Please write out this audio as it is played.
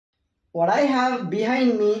What I have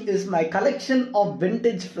behind me is my collection of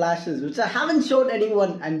vintage flashes, which I haven't showed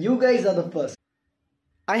anyone, and you guys are the first.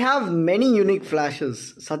 I have many unique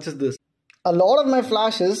flashes, such as this. A lot of my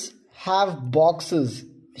flashes have boxes.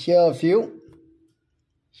 Here a few,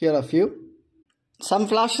 here a few. Some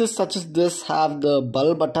flashes such as this have the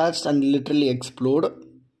bulb attached and literally explode.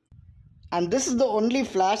 And this is the only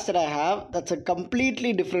flash that I have that's a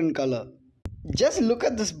completely different color. Just look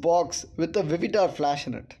at this box with a Vivitar flash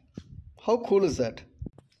in it. How cool is that?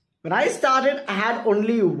 When I started, I had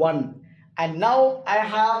only one, and now I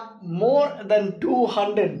have more than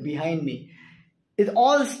 200 behind me. It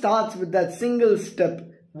all starts with that single step.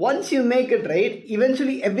 Once you make it right,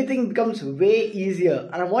 eventually everything becomes way easier,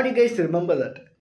 and I want you guys to remember that.